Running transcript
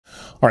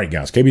All right,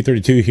 guys,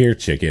 KB32 here.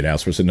 Check it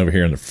out. So we're sitting over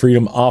here in the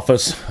Freedom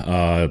Office.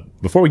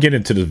 Before we get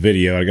into the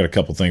video, I got a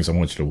couple things I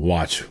want you to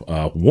watch.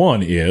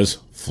 One is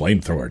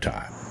flamethrower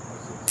time.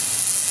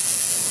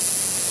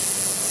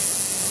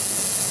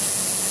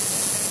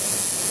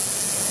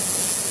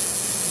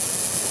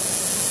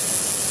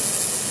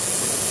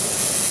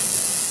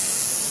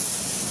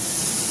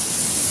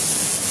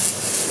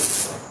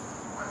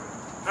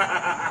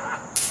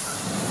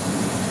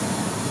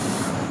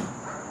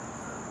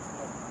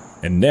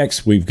 And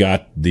next, we've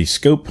got the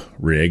scope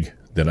rig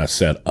that I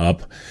set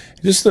up.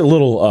 Just the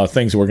little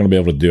things that we're going to be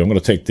able to do. I'm going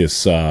to take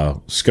this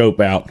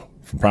scope out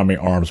from Primary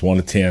Arms 1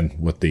 to 10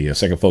 with the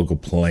second focal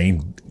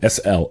plane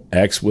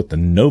SLX with the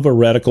Nova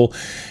reticle.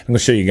 I'm going to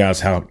show you guys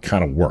how it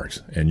kind of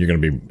works. And you're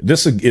going to be,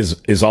 this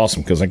is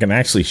awesome because I can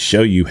actually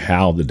show you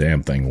how the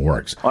damn thing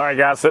works. All right,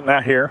 guys, sitting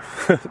out here.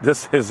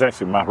 This is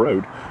actually my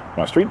road,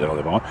 my street that I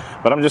live on.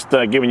 But I'm just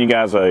giving you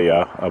guys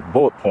a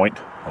bullet point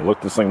of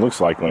what this thing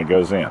looks like when it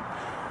goes in.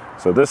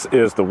 So this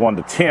is the 1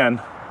 to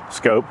 10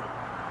 scope,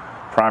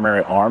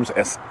 Primary Arms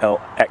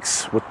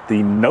SLX with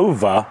the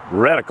Nova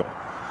reticle.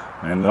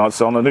 And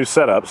it's on the new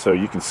setup, so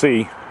you can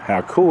see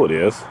how cool it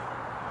is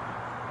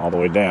all the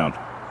way down.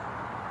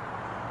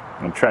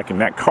 I'm tracking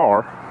that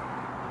car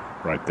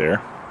right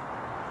there.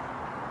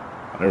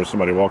 There's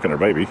somebody walking their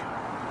baby.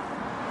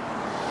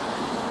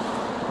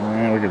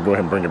 And we can go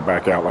ahead and bring it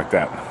back out like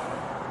that.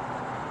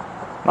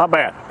 Not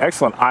bad.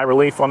 Excellent eye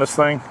relief on this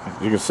thing,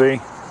 as you can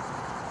see.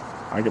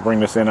 I can bring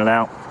this in and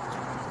out.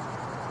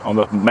 On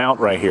the mount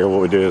right here, what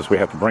we do is we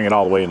have to bring it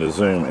all the way into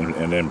zoom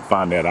and then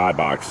find that eye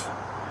box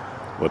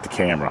with the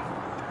camera.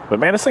 But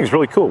man, this thing's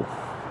really cool.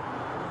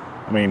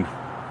 I mean,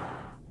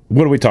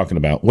 what are we talking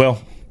about?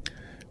 Well,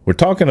 we're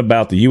talking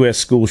about the U.S.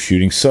 school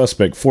shooting,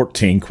 suspect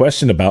 14,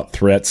 questioned about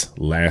threats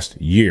last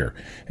year.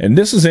 And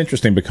this is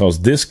interesting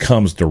because this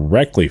comes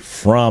directly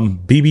from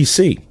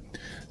BBC.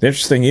 The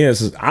interesting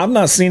is I've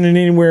not seen it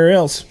anywhere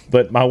else,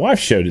 but my wife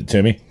showed it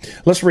to me.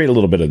 Let's read a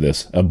little bit of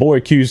this. A boy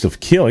accused of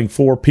killing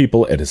 4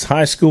 people at his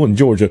high school in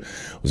Georgia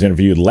was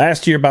interviewed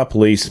last year by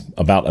police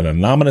about an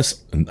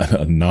anonymous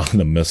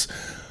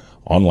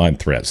online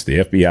threats. The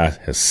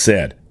FBI has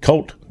said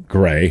Colt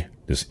Gray,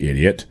 this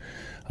idiot,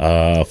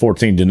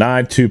 14,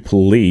 denied to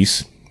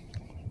police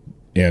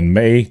in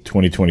May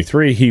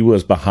 2023 he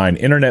was behind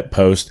internet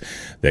posts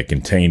that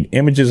contained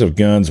images of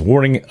guns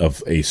warning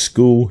of a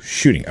school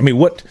shooting. I mean,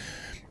 what?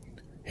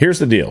 Here's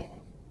the deal.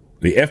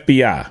 The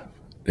FBI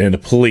and the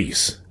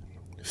police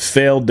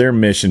failed their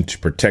mission to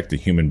protect the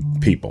human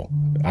people.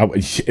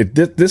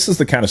 This is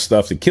the kind of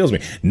stuff that kills me.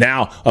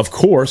 Now, of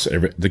course,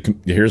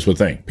 here's the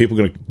thing. People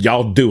are going to,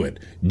 y'all do it.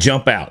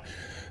 Jump out.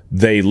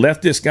 They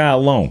left this guy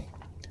alone.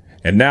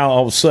 And now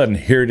all of a sudden,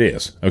 here it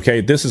is.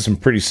 Okay, this is some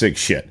pretty sick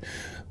shit.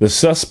 The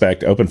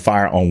suspect opened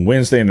fire on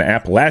Wednesday in the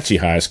Appalachia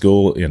High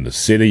School in the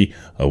city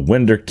of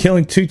Winder,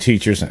 killing 2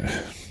 teachers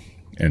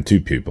and 2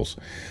 pupils.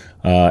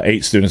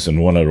 8 students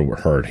and 1 other were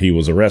hurt. He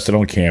was arrested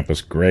on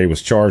campus. Gray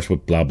was charged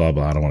with blah, blah,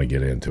 blah. I don't want to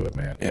get into it,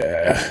 man.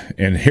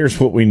 And here's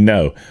what we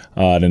know.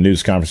 The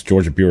news conference,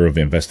 Georgia Bureau of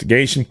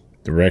Investigation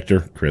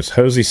Director Chris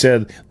Hosey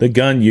said the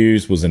gun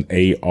used was an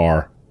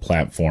AR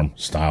platform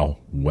style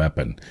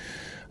weapon.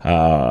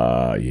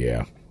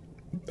 Yeah.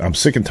 I'm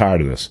sick and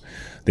tired of this.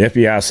 The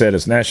FBI said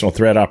its National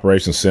Threat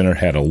Operations Center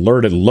had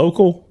alerted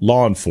local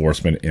law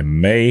enforcement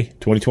in May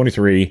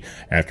 2023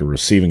 after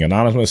receiving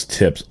anonymous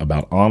tips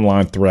about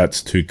online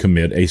threats to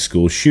commit a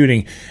school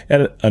shooting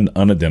at an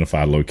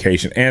unidentified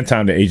location. And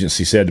time, the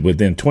agency said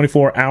within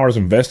 24 hours,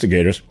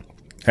 investigators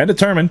had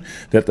determined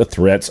that the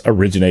threats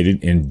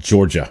originated in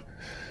Georgia.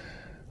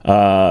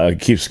 It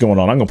keeps going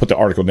on. I'm going to put the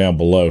article down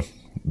below.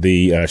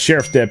 The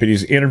sheriff's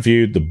deputies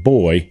interviewed the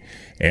boy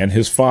and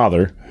his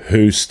father,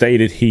 who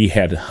stated he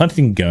had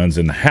hunting guns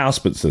in the house,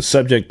 but the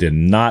subject did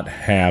not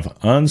have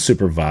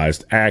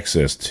unsupervised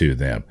access to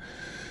them.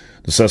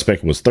 The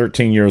suspect was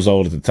 13 years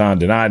old at the time,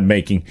 denied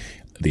making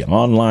the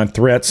online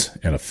threats,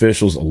 and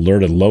officials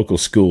alerted local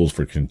schools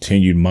for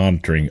continued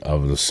monitoring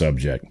of the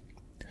subject.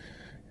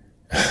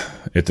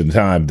 At the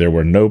time, there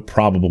were no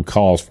probable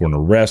cause for an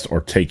arrest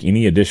or take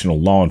any additional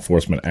law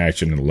enforcement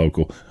action in the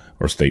local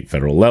or state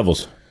federal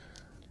levels.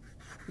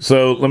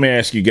 So let me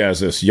ask you guys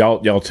this.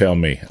 Y'all tell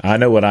me. I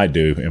know what I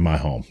do in my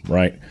home,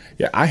 right?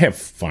 Yeah, I have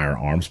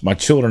firearms. My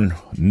children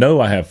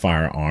know I have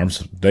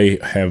firearms. They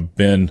have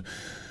been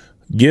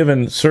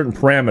given certain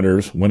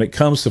parameters when it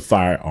comes to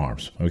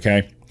firearms,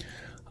 okay?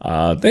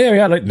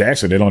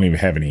 They don't even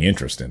have any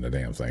interest in the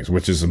damn things,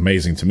 which is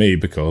amazing to me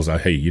because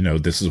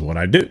this is what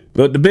I do.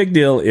 But the big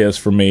deal is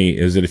for me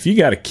is that if you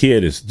got a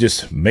kid that's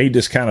just made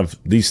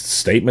these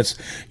statements,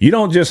 you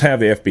don't just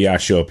have the FBI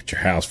show up at your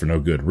house for no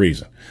good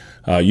reason.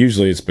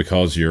 Usually it's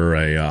because you're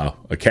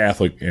a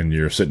Catholic and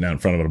you're sitting out in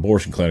front of an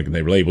abortion clinic and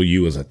they label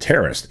you as a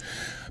terrorist.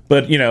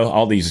 But,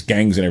 all these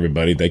gangs and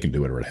everybody, they can do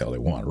whatever the hell they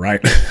want,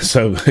 right?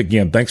 So,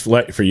 again, thanks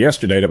for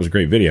yesterday. That was a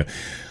great video.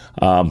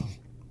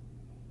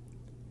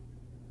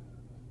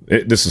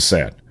 This is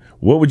sad.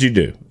 What would you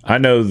do? I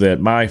know that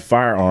my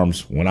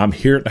firearms, when I'm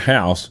here at the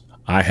house,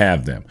 I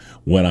have them.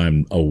 When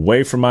I'm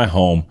away from my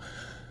home,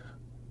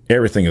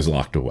 everything is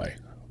locked away.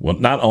 Well,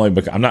 not only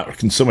because I'm not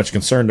so much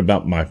concerned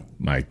about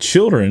my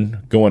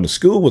children going to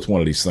school with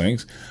one of these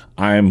things,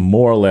 I am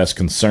more or less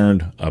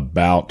concerned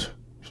about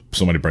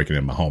somebody breaking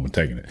in my home and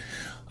taking it.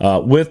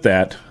 With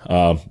that,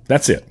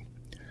 that's it.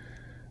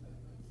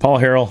 Paul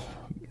Harrell,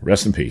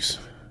 rest in peace.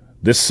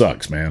 This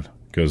sucks, man,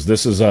 because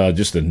this is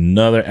just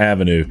another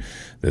avenue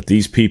that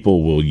these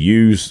people will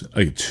use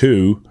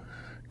to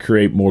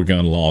create more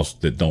gun laws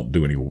that don't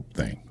do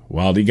anything.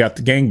 While you got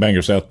the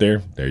gangbangers out there,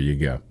 there you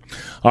go.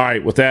 All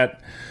right, with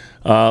that,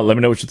 let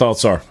me know what your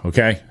thoughts are,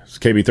 okay? It's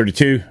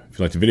KB32. If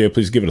you like the video,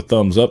 please give it a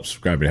thumbs up.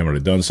 Subscribe if you haven't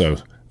already done so.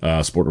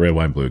 Support red,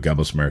 white, and blue. God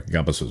bless America.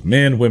 God bless those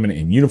men, women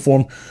in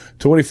uniform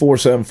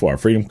 24/7 for our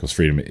freedom, because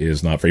freedom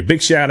is not free.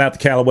 Big shout out to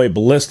Callaway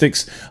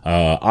Ballistics,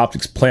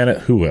 Optics Planet.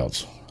 Who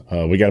else?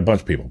 We got a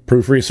bunch of people.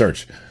 Proof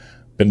Research.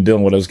 Been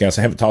dealing with those guys.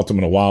 I haven't talked to them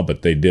in a while,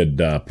 but they did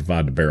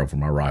provide the barrel for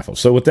my rifle.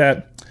 So with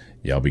that,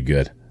 y'all be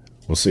good.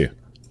 We'll see you.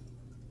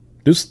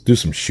 Do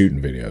some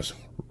shooting videos,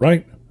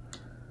 right?